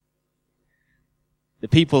the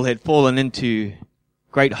people had fallen into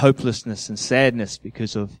great hopelessness and sadness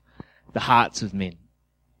because of the hearts of men,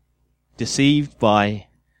 deceived by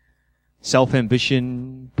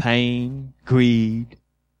self-ambition, pain, greed,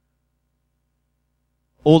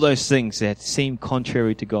 all those things that seem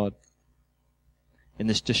contrary to God in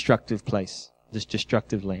this destructive place, this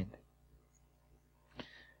destructive land.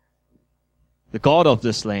 The God of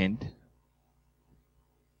this land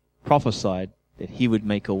prophesied that he would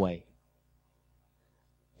make a way.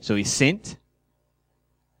 So he sent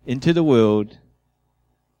into the world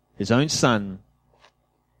his own son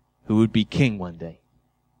who would be king one day.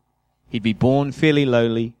 He'd be born fairly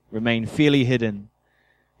lowly, remain fairly hidden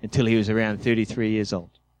until he was around 33 years old.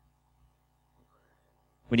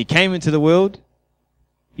 When he came into the world,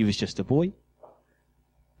 he was just a boy.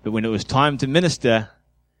 But when it was time to minister,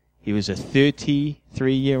 he was a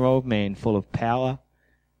 33-year-old man full of power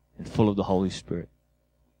and full of the Holy Spirit.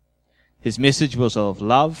 His message was of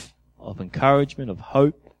love, of encouragement, of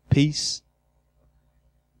hope, peace.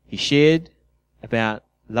 He shared about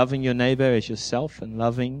loving your neighbor as yourself and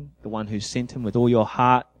loving the one who sent him with all your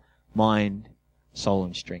heart, mind, soul,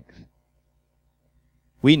 and strength.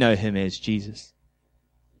 We know him as Jesus.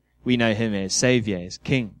 We know him as Savior, as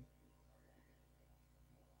King.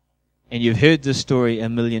 And you've heard this story a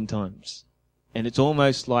million times. And it's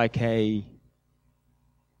almost like a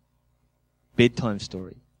bedtime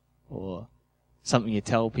story or something you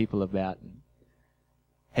tell people about.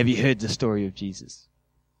 Have you heard the story of Jesus?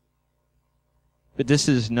 But this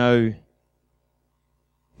is no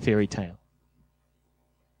fairy tale.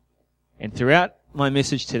 And throughout my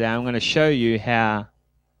message today, I'm going to show you how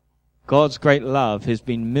God's great love has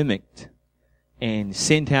been mimicked and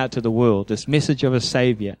sent out to the world, this message of a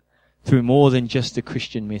Savior, through more than just the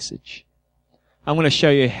Christian message. I'm going to show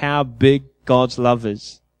you how big God's love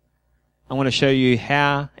is. I want to show you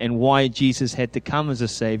how and why Jesus had to come as a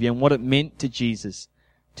Savior and what it meant to Jesus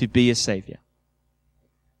to be a Savior.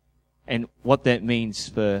 And what that means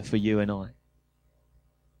for you and I.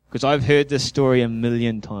 Because I've heard this story a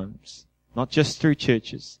million times. Not just through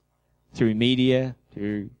churches, through media,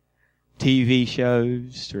 through TV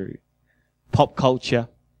shows, through pop culture.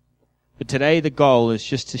 But today the goal is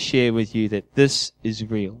just to share with you that this is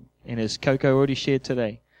real. And as Coco already shared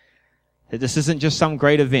today, that this isn't just some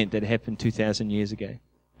great event that happened 2,000 years ago.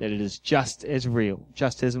 That it is just as real,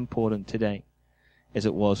 just as important today as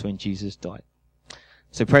it was when Jesus died.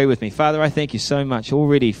 So pray with me. Father, I thank you so much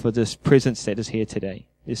already for this presence that is here today.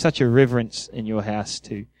 There's such a reverence in your house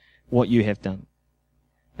to what you have done.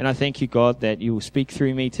 And I thank you, God, that you will speak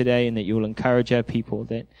through me today and that you will encourage our people,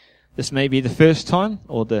 that this may be the first time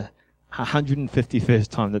or the 151st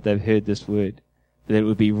time that they've heard this word, that it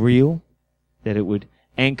would be real, that it would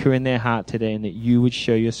anchor in their heart today, and that you would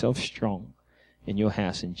show yourself strong in your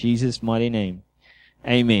house. In Jesus' mighty name,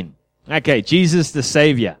 amen. Okay, Jesus the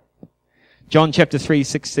Savior. John chapter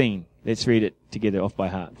 3:16. Let's read it together off by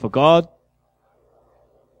heart. For God,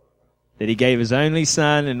 that he gave his only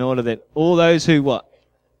Son in order that all those who what?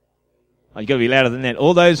 Oh, you've got to be louder than that.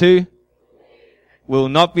 All those who will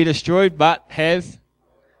not be destroyed but have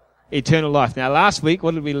eternal life. Now last week,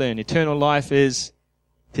 what did we learn? Eternal life is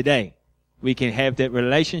today. We can have that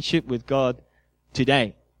relationship with God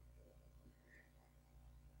today.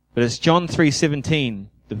 But it's John 3:17,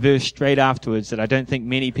 the verse straight afterwards, that I don't think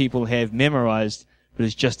many people have memorized, but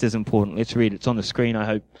it's just as important. Let's read it. It's on the screen, I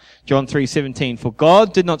hope. John 3:17. For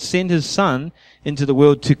God did not send his Son into the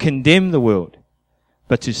world to condemn the world,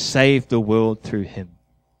 but to save the world through him.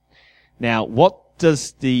 Now, what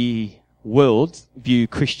does the world view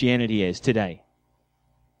Christianity as today?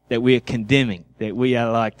 That we are condemning, that we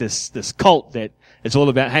are like this cult that it's all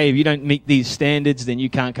about, hey, if you don't meet these standards, then you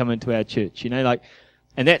can't come into our church.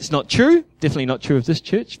 And that's not true, definitely not true of this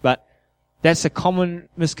church, but that's a common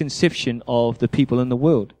misconception of the people in the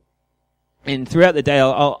world. And throughout the day,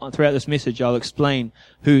 throughout this message, I'll explain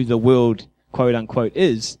who the world, quote unquote,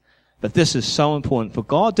 is. But this is so important. For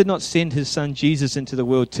God did not send his Son Jesus into the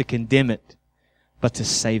world to condemn it, but to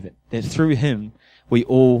save it. That through him, we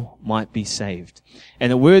all might be saved.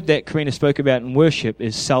 And the word that Karina spoke about in worship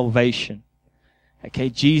is salvation. Okay,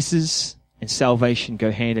 Jesus and salvation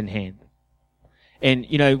go hand in hand. And,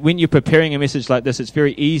 when you're preparing a message like this, it's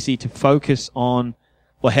very easy to focus on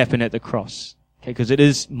what happened at the cross. Okay, because it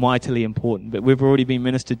is mightily important. But we've already been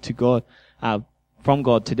ministered to God, from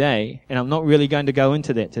God today, and I'm not really going to go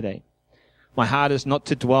into that today. My heart is not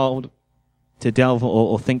to delve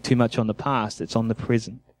or think too much on the past. It's on the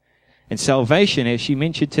present. And salvation, as she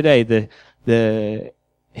mentioned today, the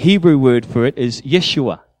Hebrew word for it is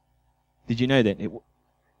Yeshua. Did you know that?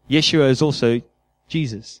 Yeshua is also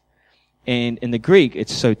Jesus. And in the Greek,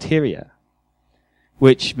 it's soteria,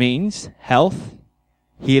 which means health,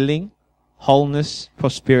 healing, wholeness,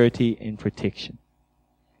 prosperity, and protection.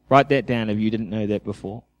 Write that down if you didn't know that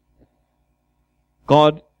before.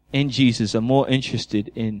 God and Jesus are more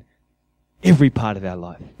interested in every part of our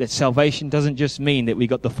life. That salvation doesn't just mean that we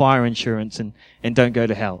got the fire insurance and don't go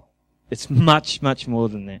to hell. It's much, much more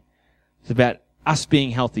than that. It's about us being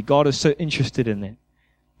healthy. God is so interested in that.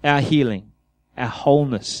 Our healing, our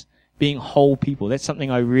wholeness, being whole people. That's something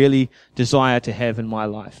I really desire to have in my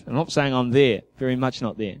life. I'm not saying I'm there, very much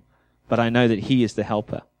not there, but I know that He is the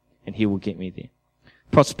helper and He will get me there.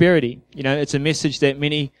 Prosperity, it's a message that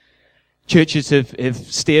many churches have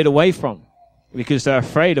steered away from because they're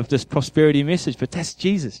afraid of this prosperity message, but that's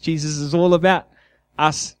Jesus. Jesus is all about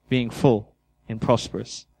us being full and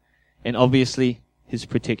prosperous, and obviously His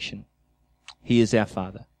protection. He is our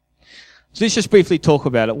Father. So let's just briefly talk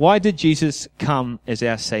about it. Why did Jesus come as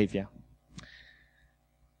our Savior?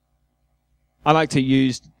 I like to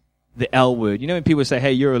use the L word. When people say,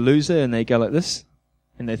 hey, you're a loser, and they go like this,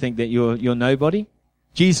 and they think that you're nobody?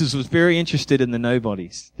 Jesus was very interested in the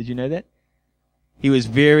nobodies. Did you know that? He was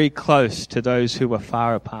very close to those who were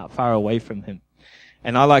far apart, far away from Him.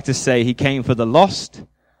 And I like to say He came for the lost,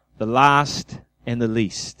 the last, and the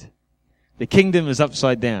least. The kingdom is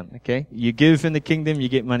upside down, okay? You give in the kingdom, you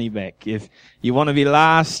get money back. If you want to be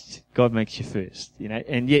last, God makes you first,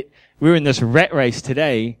 And yet, we're in this rat race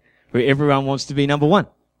today where everyone wants to be number one.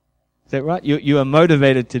 Is that right? You are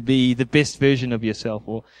motivated to be the best version of yourself,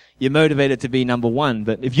 or you're motivated to be number one.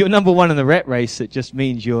 But if you're number one in the rat race, it just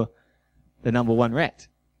means you're the number one rat.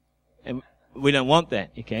 And we don't want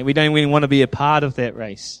that, okay? We don't even want to be a part of that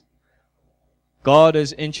race. God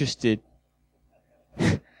is interested.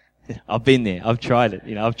 I've been there. I've tried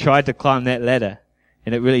it. I've tried to climb that ladder,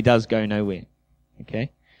 and it really does go nowhere.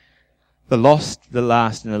 Okay? The lost, the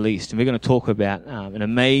last, and the least. And we're going to talk about an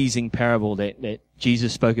amazing parable that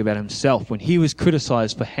Jesus spoke about Himself when He was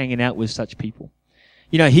criticized for hanging out with such people.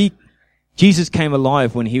 Jesus came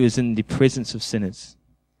alive when He was in the presence of sinners.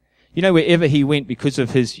 Wherever He went, because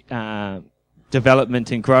of His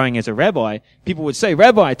development and growing as a rabbi, people would say,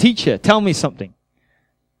 Rabbi, teacher, tell me something.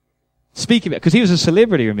 Speak about it. Because He was a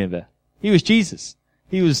celebrity, remember? He was Jesus.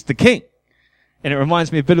 He was the king. And it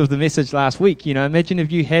reminds me a bit of the message last week. Imagine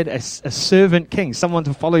if you had a servant king, someone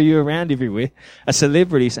to follow you around everywhere, a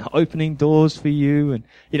celebrity opening doors for you, and,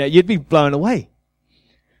 you'd be blown away.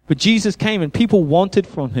 But Jesus came and people wanted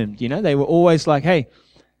from Him, they were always like, hey,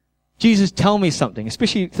 Jesus, tell me something.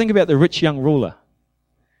 Especially, think about the rich young ruler.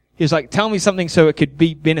 He was like, tell me something so it could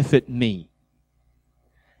benefit me.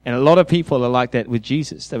 And a lot of people are like that with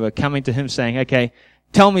Jesus. They were coming to Him saying, okay,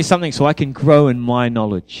 tell me something so I can grow in my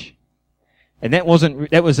knowledge. And that was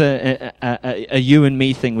a you and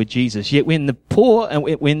me thing with Jesus. Yet when the poor and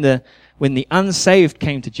when the unsaved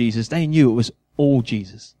came to Jesus, they knew it was all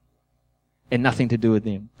Jesus and nothing to do with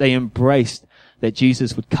them. They embraced that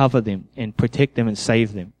Jesus would cover them and protect them and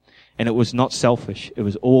save them. And it was not selfish. It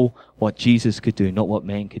was all what Jesus could do, not what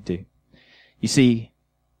man could do. You see,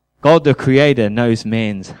 God the Creator knows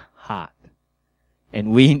man's heart.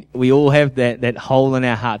 And we all have that hole in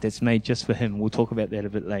our heart that's made just for Him. We'll talk about that a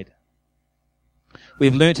bit later.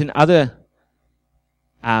 We've learnt in other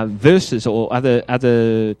verses or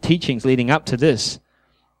other teachings leading up to this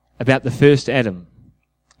about the first Adam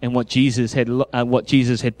and what Jesus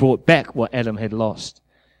had brought back, what Adam had lost.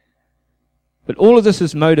 But all of this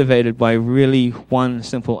is motivated by really one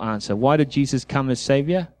simple answer. Why did Jesus come as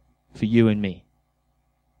Savior? For you and me.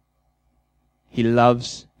 He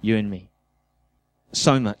loves you and me.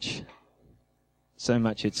 So much. So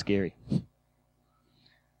much it's scary.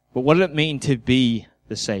 But what did it mean to be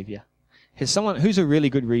the Savior? Has someone who's a really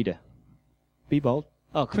good reader? Be bold.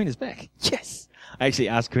 Oh, Karina's back. Yes. I actually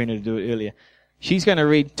asked Karina to do it earlier. She's going to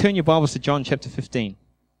read, turn your Bibles to John chapter 15.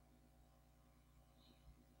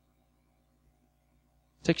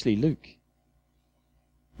 It's actually Luke.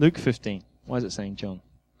 Luke 15. Why is it saying John?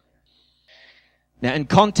 Now, in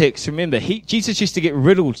context, remember, Jesus used to get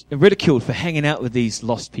ridiculed for hanging out with these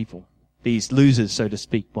lost people, these losers, so to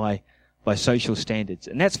speak, by social standards.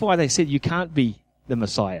 And that's why they said you can't be the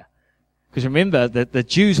Messiah. Because remember that the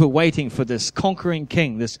Jews were waiting for this conquering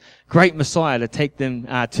king, this great Messiah to take them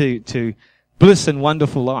to bliss and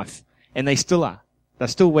wonderful life. And they still are. They're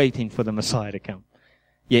still waiting for the Messiah to come.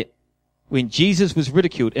 Yet, when Jesus was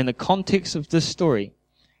ridiculed, in the context of this story,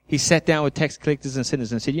 He sat down with tax collectors and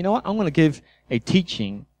sinners and said, you know what? I'm going to give a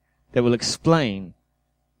teaching that will explain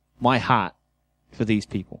my heart for these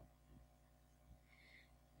people.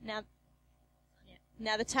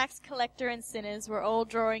 Now the tax collector and sinners were all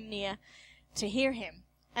drawing near to hear Him.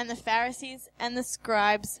 And the Pharisees and the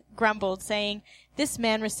scribes grumbled, saying, "This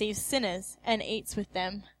man receives sinners and eats with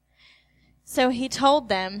them." So he told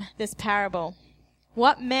them this parable.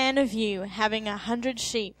 "What man of you, having 100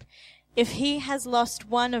 sheep, if he has lost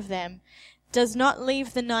one of them, does not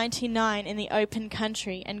leave the 99 in the open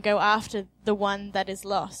country and go after the one that is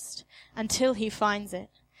lost, until he finds it?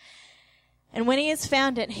 And when he has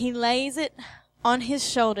found it, he lays it on his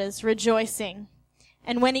shoulders, rejoicing.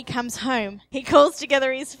 And when he comes home, he calls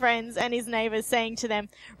together his friends and his neighbors, saying to them,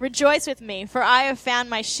 'Rejoice with me, for I have found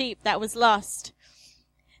my sheep that was lost.'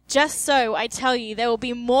 Just so, I tell you, there will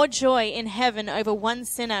be more joy in heaven over one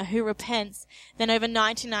sinner who repents than over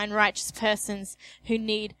 99 righteous persons who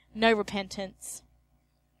need no repentance.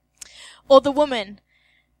 Or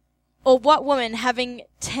what woman having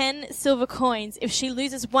 10 silver coins, if she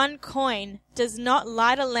loses one coin, does not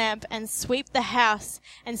light a lamp and sweep the house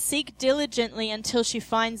and seek diligently until she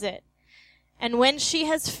finds it? And when she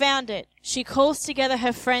has found it, she calls together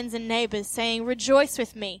her friends and neighbors, saying, 'Rejoice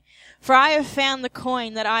with me, for I have found the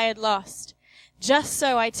coin that I had lost.' Just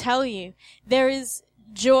so, I tell you, there is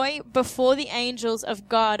joy before the angels of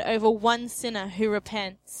God over one sinner who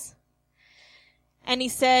repents." And he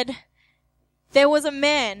said, "There was a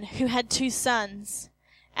man who had 2 sons,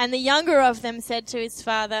 and the younger of them said to his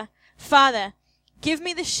father, 'Father, give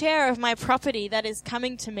me the share of my property that is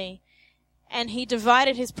coming to me.' And he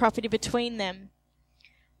divided his property between them.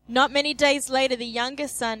 Not many days later, the younger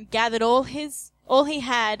son gathered all he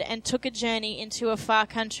had and took a journey into a far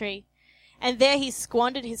country. And there he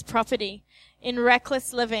squandered his property in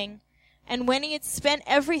reckless living. And when he had spent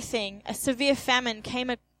everything, a severe famine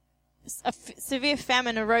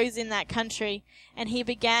arose in that country, and he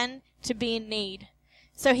began to be in need.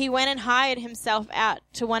 So he went and hired himself out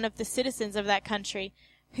to one of the citizens of that country,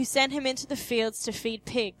 who sent him into the fields to feed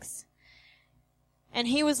pigs. And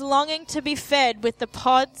he was longing to be fed with the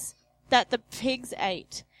pods that the pigs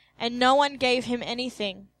ate, and no one gave him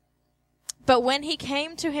anything. But when he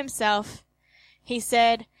came to himself, he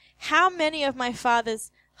said, 'How many of my father's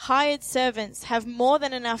hired servants have more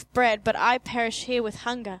than enough bread, but I perish here with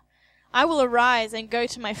hunger? I will arise and go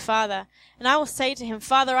to my father, and I will say to him,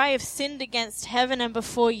 Father, I have sinned against heaven and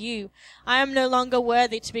before you. I am no longer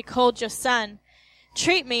worthy to be called your son.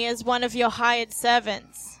 Treat me as one of your hired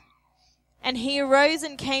servants.' And he arose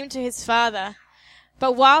and came to his father.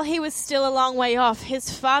 But while he was still a long way off, his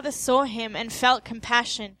father saw him and felt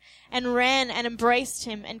compassion, and ran and embraced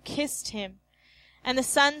him and kissed him. And the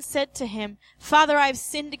son said to him, 'Father, I have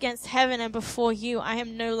sinned against heaven and before you. I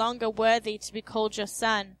am no longer worthy to be called your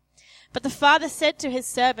son.' But the father said to his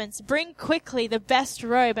servants, 'Bring quickly the best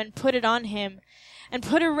robe and put it on him, and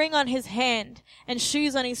put a ring on his hand and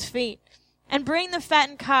shoes on his feet. And bring the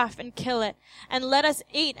fattened calf and kill it, and let us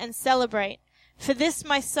eat and celebrate. For this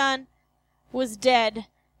my son was dead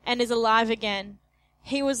and is alive again.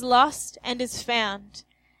 He was lost and is found.'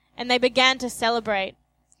 And they began to celebrate.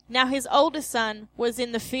 Now his older son was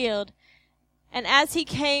in the field, and as he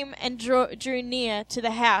came and drew near to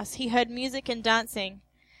the house, he heard music and dancing.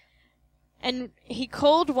 And he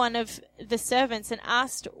called one of the servants and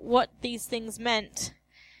asked what these things meant.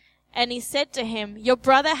 And he said to him, 'Your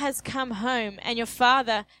brother has come home, and your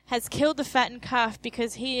father has killed the fattened calf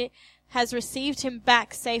because he has received him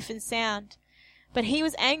back safe and sound.' But he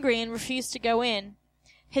was angry and refused to go in.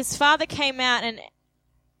 His father came out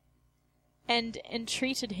and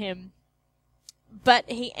entreated him. But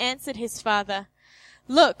he answered his father,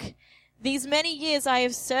 'Look, these many years I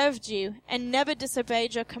have served you and never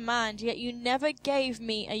disobeyed your command, yet you never gave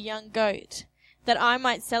me a young goat, that I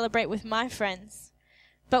might celebrate with my friends.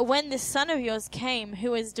 But when this son of yours came,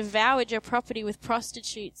 who has devoured your property with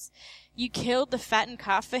prostitutes, you killed the fattened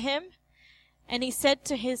calf for him?' And he said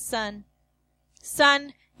to his son,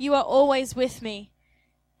 'Son, you are always with me,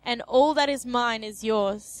 and all that is mine is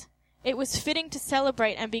yours. It was fitting to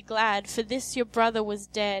celebrate and be glad, for this your brother was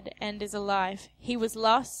dead and is alive. He was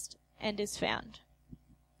lost and is found.'"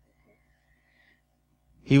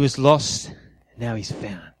 He was lost, now he's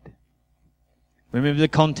found. Remember the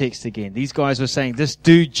context again. These guys were saying, this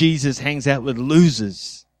dude Jesus hangs out with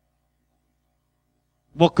losers.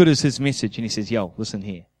 What good is his message? And he says, yo, listen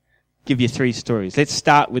here. Give you 3 stories. Let's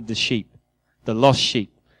start with the sheep, the lost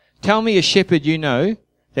sheep. Tell me a shepherd you know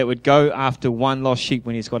that would go after one lost sheep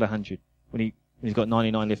when he's got 100, when he's got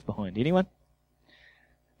 99 left behind. Anyone?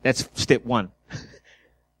 That's step 1.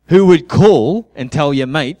 Who would call and tell your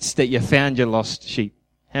mates that you found your lost sheep?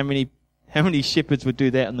 How many shepherds would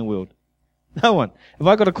do that in the world? No one. If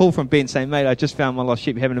I got a call from Ben saying, mate, I just found my lost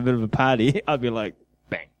sheep having a bit of a party, I'd be like,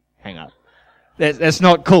 bang, hang up. That's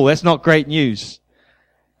not cool. That's not great news.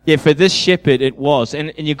 Yeah, for this shepherd it was.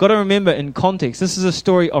 And you've got to remember in context, this is a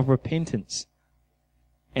story of repentance.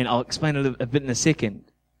 And I'll explain a bit in a second.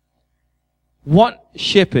 What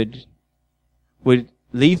shepherd would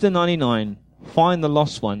leave the 99, find the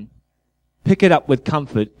lost one, pick it up with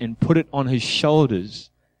comfort and put it on his shoulders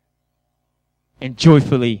and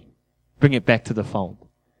joyfully bring it back to the fold?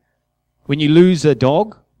 When you lose a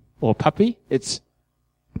dog or a puppy, it's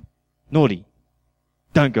naughty.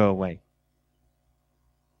 Don't go away.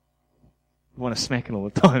 You want to smack it all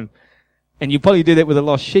the time. And you probably do that with a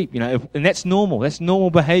lost sheep, and that's normal. That's normal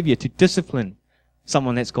behavior to discipline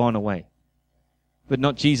someone that's gone away. But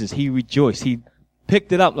not Jesus. He rejoiced. He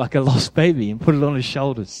picked it up like a lost baby and put it on his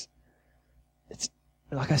shoulders. It's,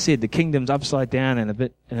 like I said, the kingdom's upside down and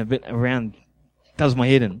a bit around, does my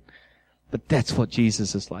head in. But that's what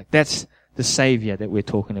Jesus is like. That's the Savior that we're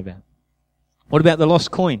talking about. What about the lost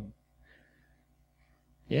coin?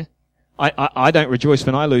 Yeah? I don't rejoice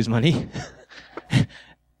when I lose money.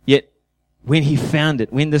 Yet, when he found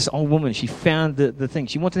it, when this old woman, she found the thing,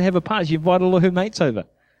 she wanted to have a party, she invited all of her mates over.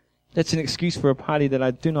 That's an excuse for a party that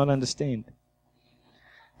I do not understand.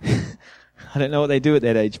 I don't know what they do at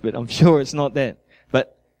that age, but I'm sure it's not that.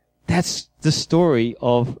 But that's the story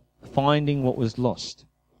of finding what was lost.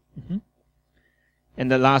 Mm-hmm.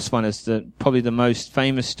 And the last one is probably the most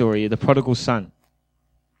famous story, the prodigal son.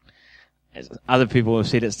 As other people have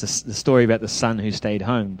said, it's the story about the son who stayed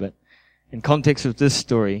home. But in context of this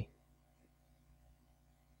story,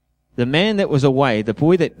 the man that was away, the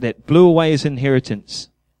boy that blew away his inheritance,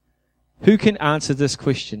 who can answer this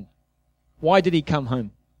question? Why did he come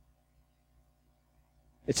home?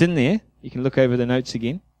 It's in there. You can look over the notes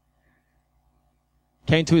again.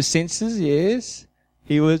 Came to his senses, yes.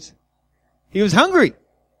 He was hungry.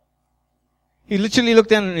 He literally looked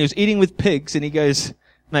down and he was eating with pigs, and he goes,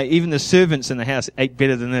 mate, even the servants in the house ate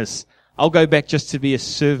better than this. I'll go back just to be a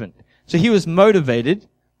servant. So he was motivated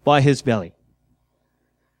by his belly.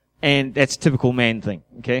 And that's a typical man thing,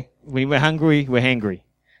 okay? When we're hungry, we're hangry.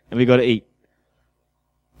 And we got to eat.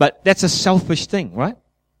 But that's a selfish thing, right?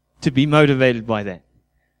 To be motivated by that.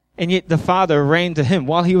 And yet the father ran to him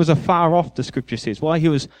while he was afar off, the scripture says. While he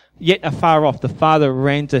was yet afar off, the father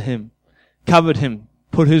ran to him, covered him,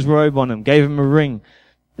 put his robe on him, gave him a ring,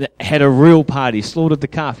 had a real party, slaughtered the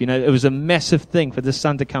calf. It was a massive thing for the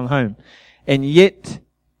son to come home. And yet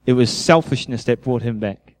it was selfishness that brought him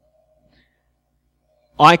back.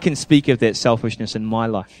 I can speak of that selfishness in my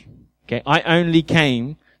life. Okay, I only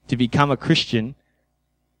came to become a Christian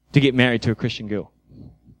to get married to a Christian girl.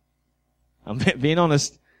 I'm being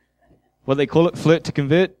honest. What they call it, flirt to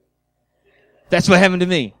convert. That's what happened to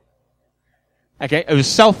me. Okay, it was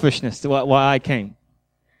selfishness why I came.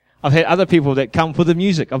 I've had other people that come for the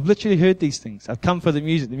music. I've literally heard these things. I've come for the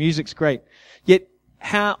music. The music's great. Yet,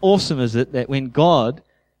 how awesome is it that when God,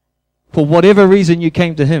 for whatever reason you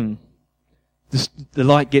came to Him, the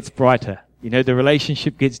light gets brighter. The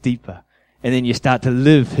relationship gets deeper. And then you start to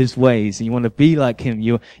live His ways and you want to be like Him.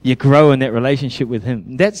 You grow in that relationship with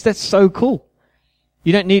Him. That's so cool.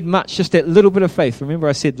 You don't need much, just that little bit of faith. Remember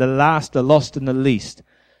I said the last, the lost, and the least.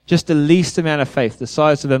 Just the least amount of faith, the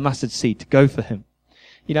size of a mustard seed, to go for Him.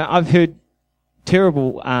 I've heard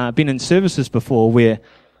terrible, been in services before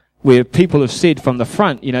where people have said from the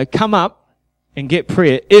front, come up and get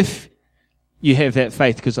prayer if you have that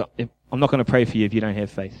faith, because I'm not going to pray for you if you don't have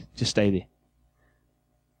faith. Just stay there.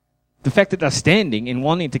 The fact that they're standing and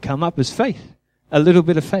wanting to come up is faith. A little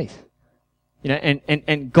bit of faith.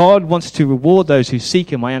 And God wants to reward those who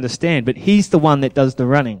seek Him, I understand, but He's the one that does the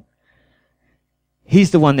running.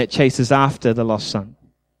 He's the one that chases after the lost son.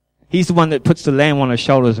 He's the one that puts the lamb on His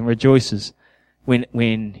shoulders and rejoices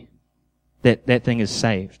when that thing is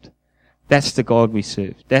saved. That's the God we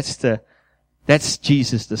serve. That's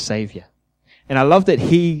Jesus the Savior. And I love that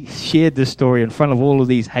He shared this story in front of all of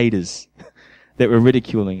these haters that were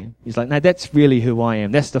ridiculing Him. He's like, no, that's really who I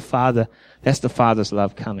am. That's the Father. That's the Father's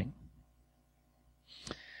love coming.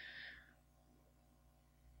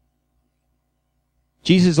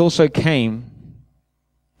 Jesus also came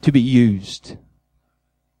to be used.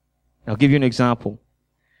 I'll give you an example.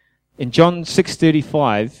 In John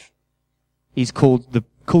 6:35, He's calls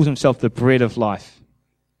Himself the bread of life.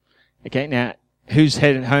 Okay, now, who's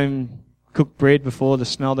had at home cooked bread before? The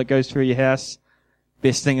smell that goes through your house?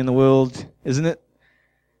 Best thing in the world, isn't it?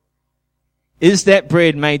 Is that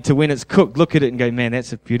bread made to, when it's cooked, look at it and go, man,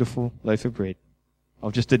 that's a beautiful loaf of bread. I'll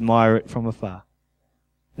just admire it from afar.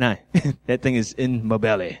 No, that thing is in my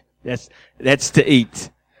belly. That's to eat.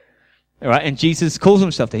 All right, and Jesus calls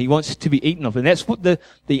Himself that. He wants to be eaten of. And that's what the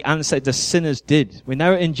unsaved, the sinners did. When they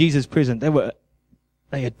were in Jesus' presence,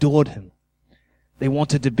 they adored Him. They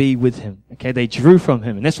wanted to be with him. Okay, they drew from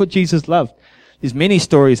him. And that's what Jesus loved. There's many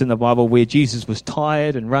stories in the Bible where Jesus was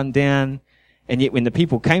tired and run down, and yet when the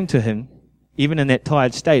people came to him, even in that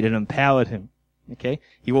tired state, it empowered him. Okay,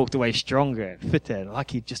 he walked away stronger, fitter,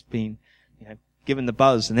 like he'd just been, given the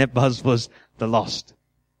buzz, and that buzz was the lost.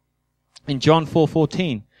 In John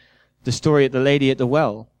 4:14, the story of the lady at the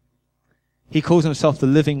well, he calls himself the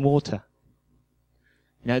living water.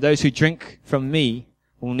 Those who drink from me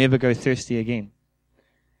will never go thirsty again.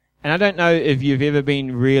 And I don't know if you've ever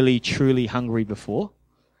been really, truly hungry before.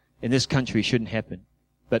 In this country, it shouldn't happen.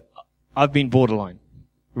 But I've been borderline.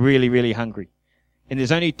 Really, really hungry. And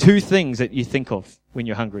there's only two things that you think of when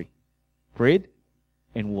you're hungry. Bread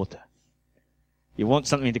and water. You want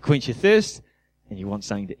something to quench your thirst, and you want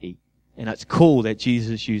something to eat. And it's cool that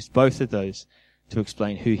Jesus used both of those to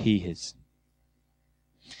explain who he is.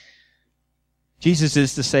 Jesus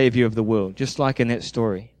is the Savior of the world, just like in that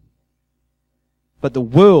story. But the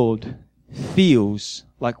world feels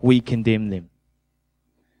like we condemn them.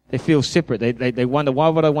 They feel separate. They wonder, why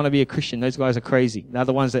would I want to be a Christian? Those guys are crazy. They're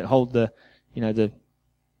the ones that hold the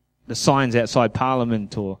signs outside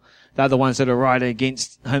Parliament, or they're the ones that are right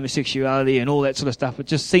against homosexuality and all that sort of stuff. It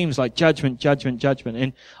just seems like judgment, judgment, judgment.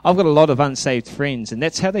 And I've got a lot of unsaved friends, and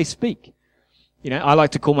that's how they speak. I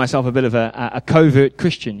like to call myself a bit of a covert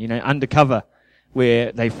Christian, undercover,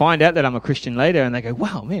 where they find out that I'm a Christian later and they go,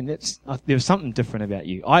 wow, man, there's something different about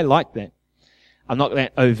you. I like that. I'm not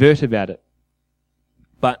that overt about it.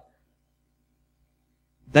 But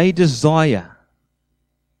they desire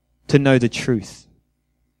to know the truth.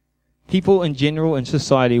 People in general in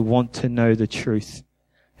society want to know the truth.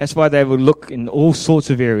 That's why they will look in all sorts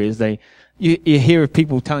of areas. You hear of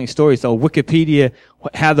people telling stories, or Wikipedia,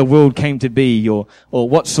 how the world came to be, or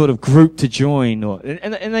what sort of group to join,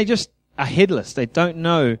 and they just are headless. They don't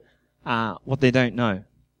know what they don't know.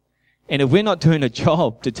 And if we're not doing a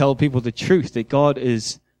job to tell people the truth, that God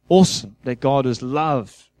is awesome, that God is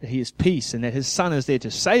love, that he is peace, and that his son is there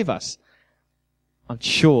to save us, I'm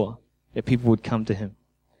sure that people would come to him.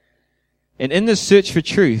 And in this search for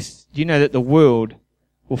truth, you know that the world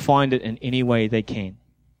will find it in any way they can.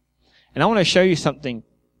 And I want to show you something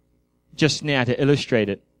just now to illustrate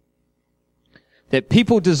it. That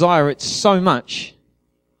people desire it so much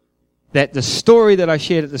that the story that I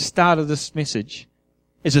shared at the start of this message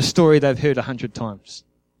is a story they've heard 100 times.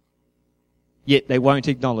 Yet they won't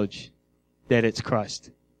acknowledge that it's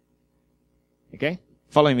Christ. Okay?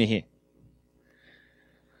 Follow me here.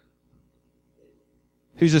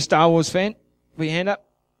 Who's a Star Wars fan? Put your hand up.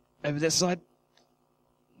 Over that side.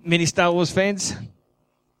 Many Star Wars fans?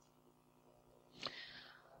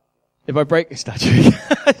 If I break Star Trek,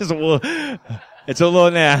 it's all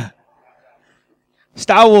war now.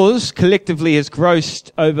 Star Wars collectively has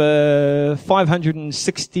grossed over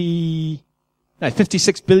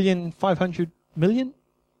 56 billion, 500 million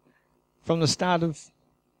from the start of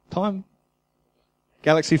time.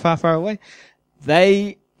 Galaxy far, far away.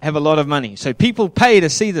 They have a lot of money. So people pay to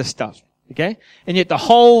see this stuff. Okay? And yet the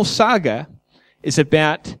whole saga is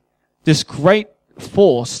about this great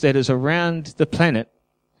force that is around the planet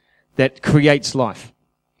that creates life.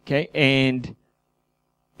 Okay? And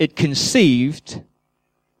it conceived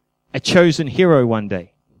a chosen hero one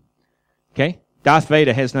day. Okay? Darth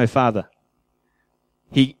Vader has no father.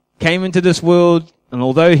 He came into this world, and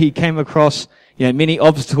although he came across, many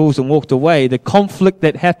obstacles and walked away, the conflict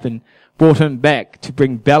that happened brought him back to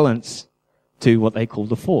bring balance to what they call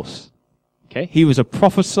the Force. Okay? He was a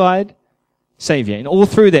prophesied savior. And all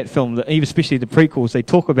through that film, even especially the prequels, they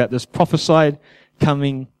talk about this prophesied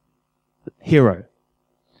coming hero.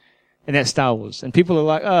 And that's Star Wars. And people are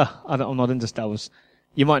like, I'm not into Star Wars.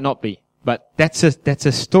 You might not be. But that's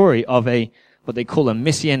a story of what they call a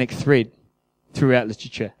messianic thread throughout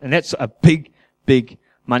literature. And that's a big, big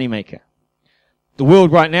moneymaker. The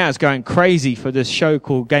world right now is going crazy for this show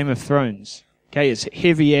called Game of Thrones. Okay, it's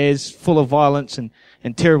heavy as, full of violence and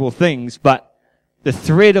terrible things, but the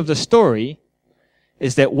thread of the story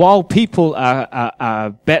is that while people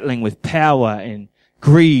are battling with power and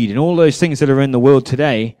greed and all those things that are in the world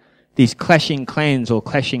today, these clashing clans or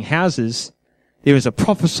clashing houses, there is a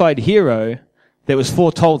prophesied hero that was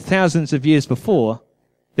foretold thousands of years before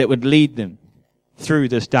that would lead them through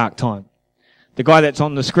this dark time. The guy that's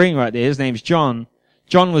on the screen right there, his name's John.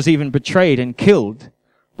 John was even betrayed and killed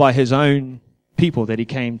by his own people that he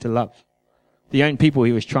came to love. The own people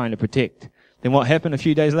he was trying to protect. Then what happened a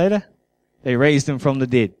few days later? They raised him from the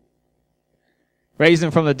dead. Raised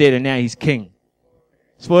him from the dead, and now he's king.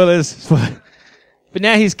 Spoilers. But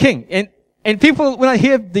now he's king. And people, when I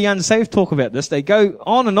hear the unsaved talk about this, they go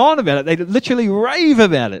on and on about it. They literally rave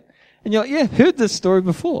about it. And you're like, yeah, I've heard this story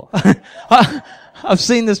before. I've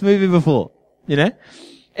seen this movie before, you know?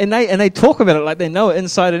 And they talk about it like they know it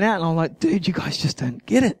inside and out. And I'm like, dude, you guys just don't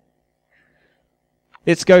get it.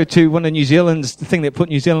 Let's go to one of New Zealand's, the thing that put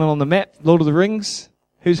New Zealand on the map, Lord of the Rings.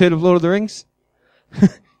 Who's heard of Lord of the Rings?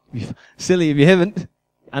 Silly if you haven't.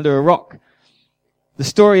 Under a rock. The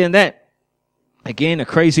story in that, again, a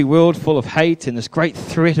crazy world full of hate and this great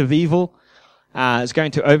threat of evil is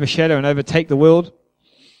going to overshadow and overtake the world.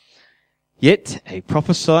 Yet, a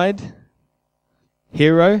prophesied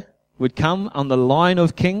hero would come on the line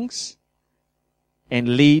of kings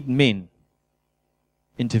and lead men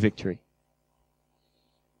into victory.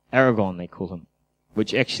 Aragorn, they call him,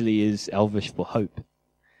 which actually is Elvish for hope.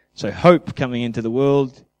 So hope coming into the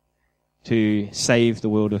world to save the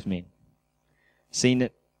world of men. Seen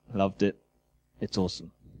it, loved it, it's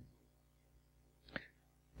awesome.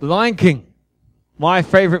 The Lion King, my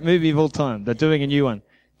favorite movie of all time. They're doing a new one.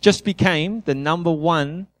 Just became the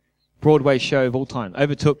 #1 Broadway show of all time.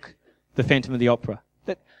 Overtook The Phantom of the Opera.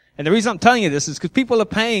 And the reason I'm telling you this is because people are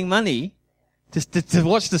paying money to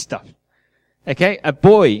watch this stuff. Okay? A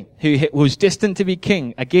boy who was destined to be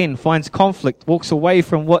king, again, finds conflict, walks away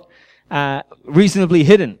from what reasonably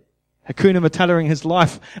hidden. Hakuna Matataing his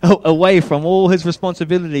life away from all his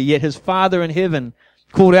responsibility, yet his Father in heaven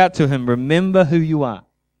called out to him, remember who you are.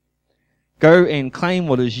 Go and claim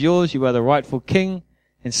what is yours. You are the rightful king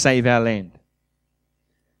and save our land.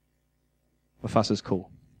 Mufasa's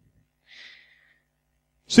cool.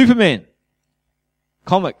 Superman.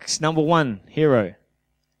 Comics, #1 hero.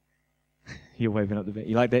 You're waving up the back.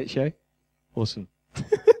 You like that show? Awesome.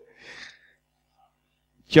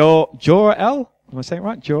 Jor-El? Am I saying it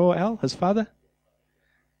right? Jor-El, his father?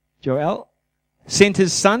 Jor-El sent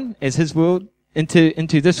his son as his world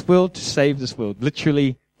into this world to save this world.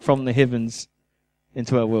 Literally from the heavens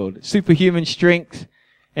into our world. Superhuman strength,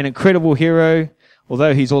 an incredible hero.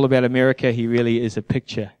 Although he's all about America, he really is a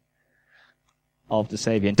picture of the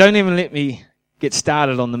Savior. And don't even let me get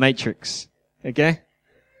started on the Matrix. Okay?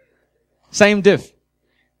 Same diff.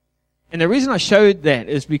 And the reason I showed that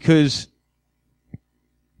is because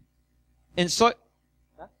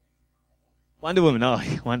Wonder Woman. Oh,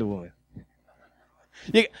 Wonder Woman.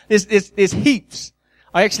 There's heaps.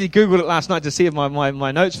 I actually Googled it last night to see if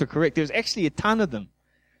my notes were correct. There's actually a ton of them.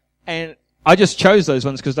 And I just chose those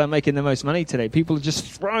ones because they're making the most money today. People are just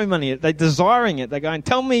throwing money at it. They're desiring it. They're going,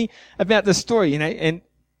 tell me about this story, you know, and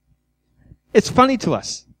it's funny to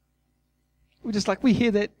us. We're just like, we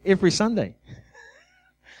hear that every Sunday.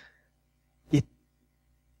 Yeah.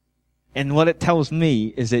 And what it tells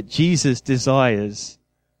me is that Jesus desires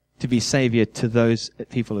to be Savior to those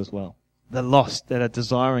people as well. The lost that are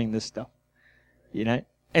desiring this stuff. You know?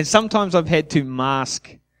 And sometimes I've had to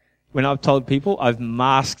mask, when I've told people, I've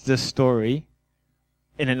masked this story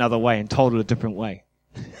in another way and told it a different way.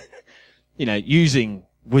 You know, using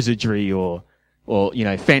wizardry or, you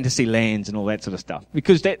know, fantasy lands and all that sort of stuff.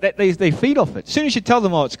 Because they feed off it. As soon as you tell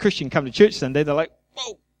them, oh, it's Christian, come to church Sunday, they're like,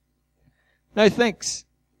 whoa. No thanks.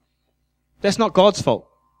 That's not God's fault.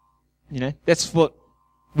 You know, that's what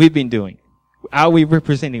we've been doing. Are we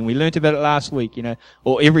representing? We learned about it last week, you know,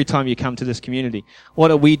 or every time you come to this community.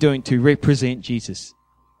 What are we doing to represent Jesus?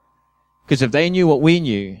 Because if they knew what we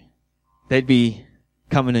knew, they'd be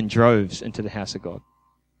coming in droves into the house of God.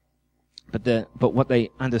 But what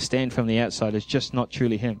they understand from the outside is just not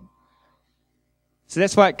truly Him. So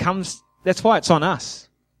that's why it's on us.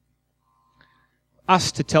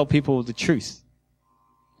 Us to tell people the truth.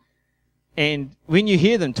 And when you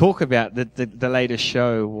hear them talk about the latest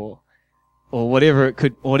show or whatever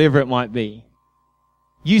it might be,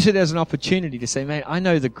 use it as an opportunity to say, mate, I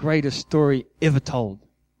know the greatest story ever told.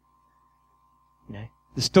 You know,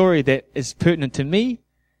 the story that is pertinent to me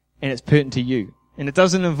and it's pertinent to you. And it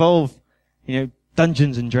doesn't involve, you know,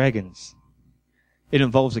 Dungeons and Dragons. It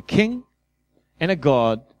involves a king and a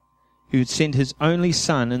God who would send His only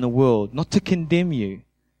Son in the world, not to condemn you,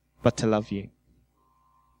 but to love you.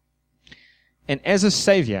 And as a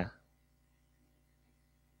Savior,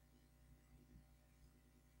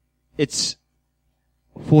 it's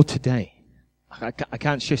for today. I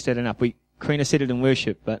can't stress that enough. Karina said it in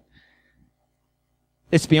worship, but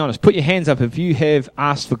let's be honest. Put your hands up if you have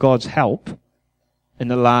asked for God's help in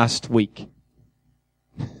the last week.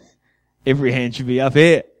 Every hand should be up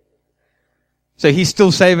here. So He's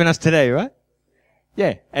still saving us today, right?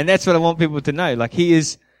 Yeah. And that's what I want people to know. Like, He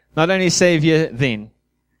is not only Savior then,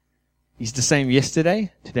 He's the same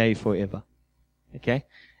yesterday, today, forever. Okay?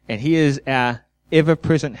 And He is our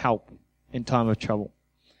ever-present help in time of trouble.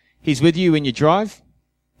 He's with you when you drive.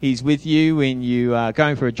 He's with you when you are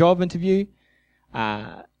going for a job interview.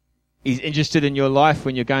 He's interested in your life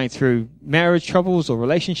when you're going through marriage troubles or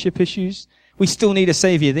relationship issues. We still need a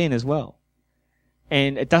Savior then as well.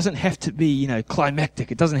 And it doesn't have to be,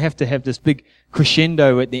 climactic. It doesn't have to have this big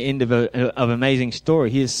crescendo at the end of an amazing story.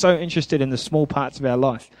 He is so interested in the small parts of our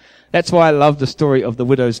life. That's why I love the story of the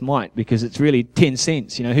widow's mite, because it's really 10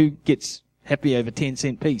 cents. Who gets happy over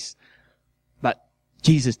 10-cent piece? But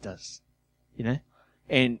Jesus does,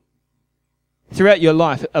 And throughout your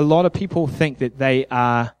life, a lot of people think that they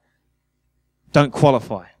don't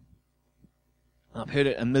qualify. I've heard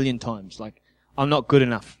it a million times. Like, I'm not good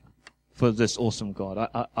enough for this awesome God.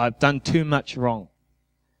 I've done too much wrong.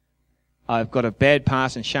 I've got a bad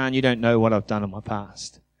past, and Sean, you don't know what I've done in my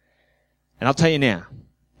past. And I'll tell you now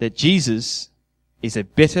that Jesus is a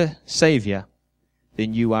better Savior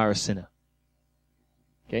than you are a sinner.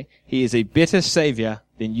 Okay? He is a better Savior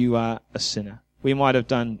than you are a sinner. We might have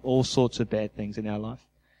done all sorts of bad things in our life,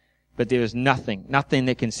 but there is nothing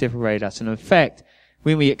that can separate us. And in fact,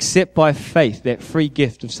 when we accept by faith that free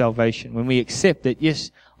gift of salvation, when we accept that, yes,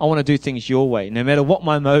 I want to do things your way, no matter what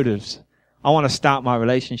my motives, I want to start my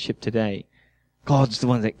relationship today, God's the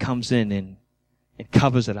one that comes in and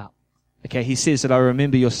covers it up. Okay, He says that I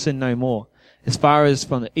remember your sin no more. As far as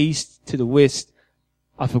from the east to the west,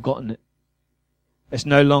 I've forgotten it. It's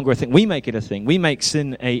no longer a thing. We make it a thing. We make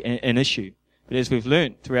sin an issue. But as we've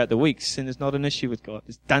learned throughout the week, sin is not an issue with God.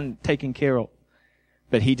 It's taken care of.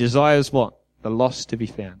 But He desires what? The lost to be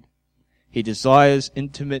found. He desires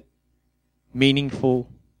intimate, meaningful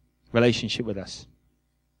relationship with us.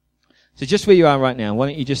 So just where you are right now, why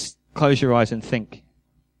don't you just close your eyes and think.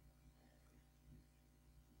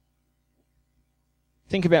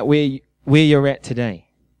 Think about where you're at today.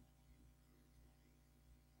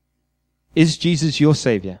 Is Jesus your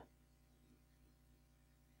Savior?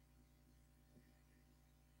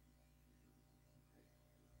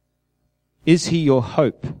 Is He your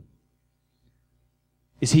hope?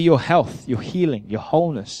 Is He your health, your healing, your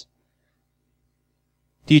wholeness?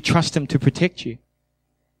 Do you trust Him to protect you?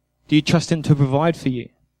 Do you trust Him to provide for you?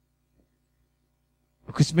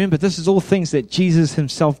 Because remember, this is all things that Jesus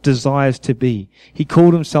Himself desires to be. He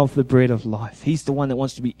called Himself the bread of life. He's the one that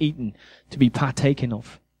wants to be eaten, to be partaken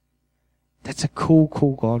of. That's a cool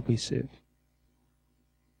God we serve.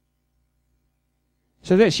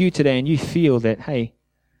 So that's you today, and you feel that, hey,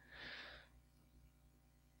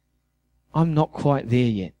 I'm not quite there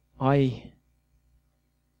yet. My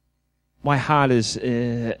heart is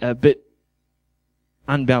a bit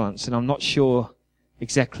unbalanced, and I'm not sure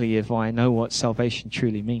exactly if I know what salvation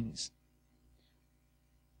truly means.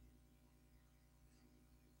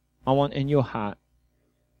 I want in your heart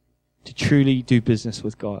to truly do business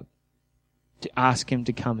with God, to ask Him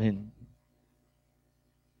to come in.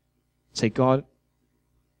 Say, God,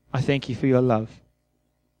 I thank you for your love.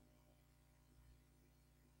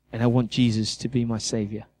 And I want Jesus to be my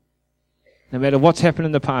Savior. No matter what's happened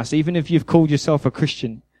in the past, even if you've called yourself a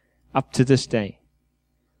Christian up to this day,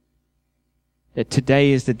 that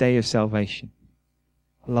today is the day of salvation.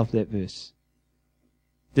 I love that verse.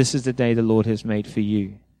 This is the day the Lord has made for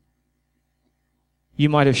you. You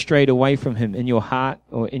might have strayed away from Him in your heart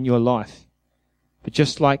or in your life. But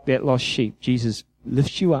just like that lost sheep, Jesus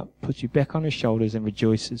lifts you up, puts you back on His shoulders and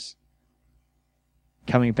rejoices,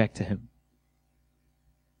 coming back to Him.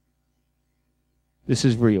 This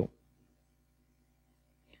is real.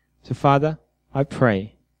 So Father, I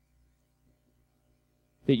pray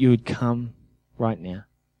that you would come right now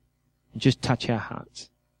and just touch our hearts.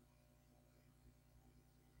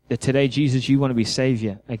 That today, Jesus, you want to be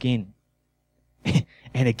Savior again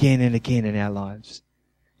and again and again in our lives.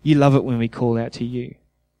 You love it when we call out to you.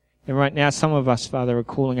 And right now, some of us, Father, are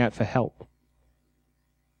calling out for help.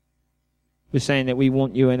 We're saying that we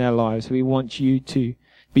want you in our lives. We want you to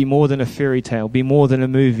be more than a fairy tale, be more than a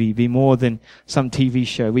movie, be more than some TV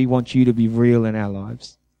show. We want you to be real in our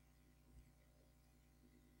lives.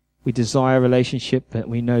 We desire a relationship, but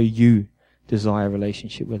we know you desire a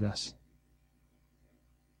relationship with us.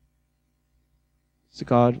 So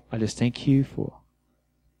God, I just thank you for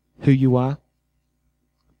who you are.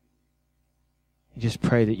 I just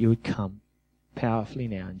pray that you would come powerfully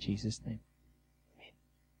now in Jesus' name.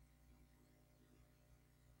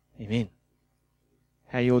 Amen. Amen.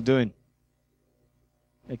 How you all doing?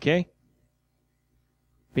 Okay?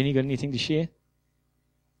 Benny, got anything to share?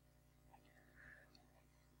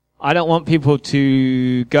 I don't want people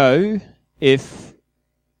to go if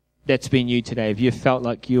that's been you today, if you felt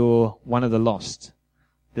like you're one of the lost,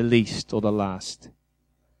 the least or the last.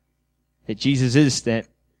 That Jesus is that,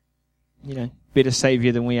 better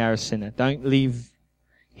Savior than we are a sinner. Don't leave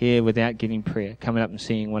here without getting prayer, coming up and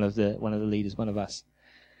seeing one of the leaders, one of us.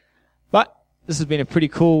 But this has been a pretty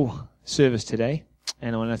cool service today.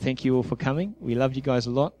 And I want to thank you all for coming. We love you guys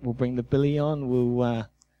a lot. We'll bring the Billy on.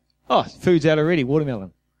 Food's out already,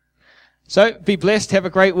 watermelon. So be blessed. Have a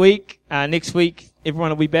great week. Next week, everyone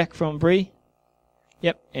will be back from Bree.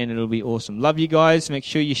 Yep, and it'll be awesome. Love you guys. Make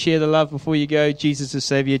sure you share the love before you go. Jesus is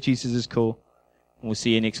Savior. Jesus is cool. And we'll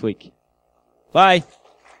see you next week. Bye.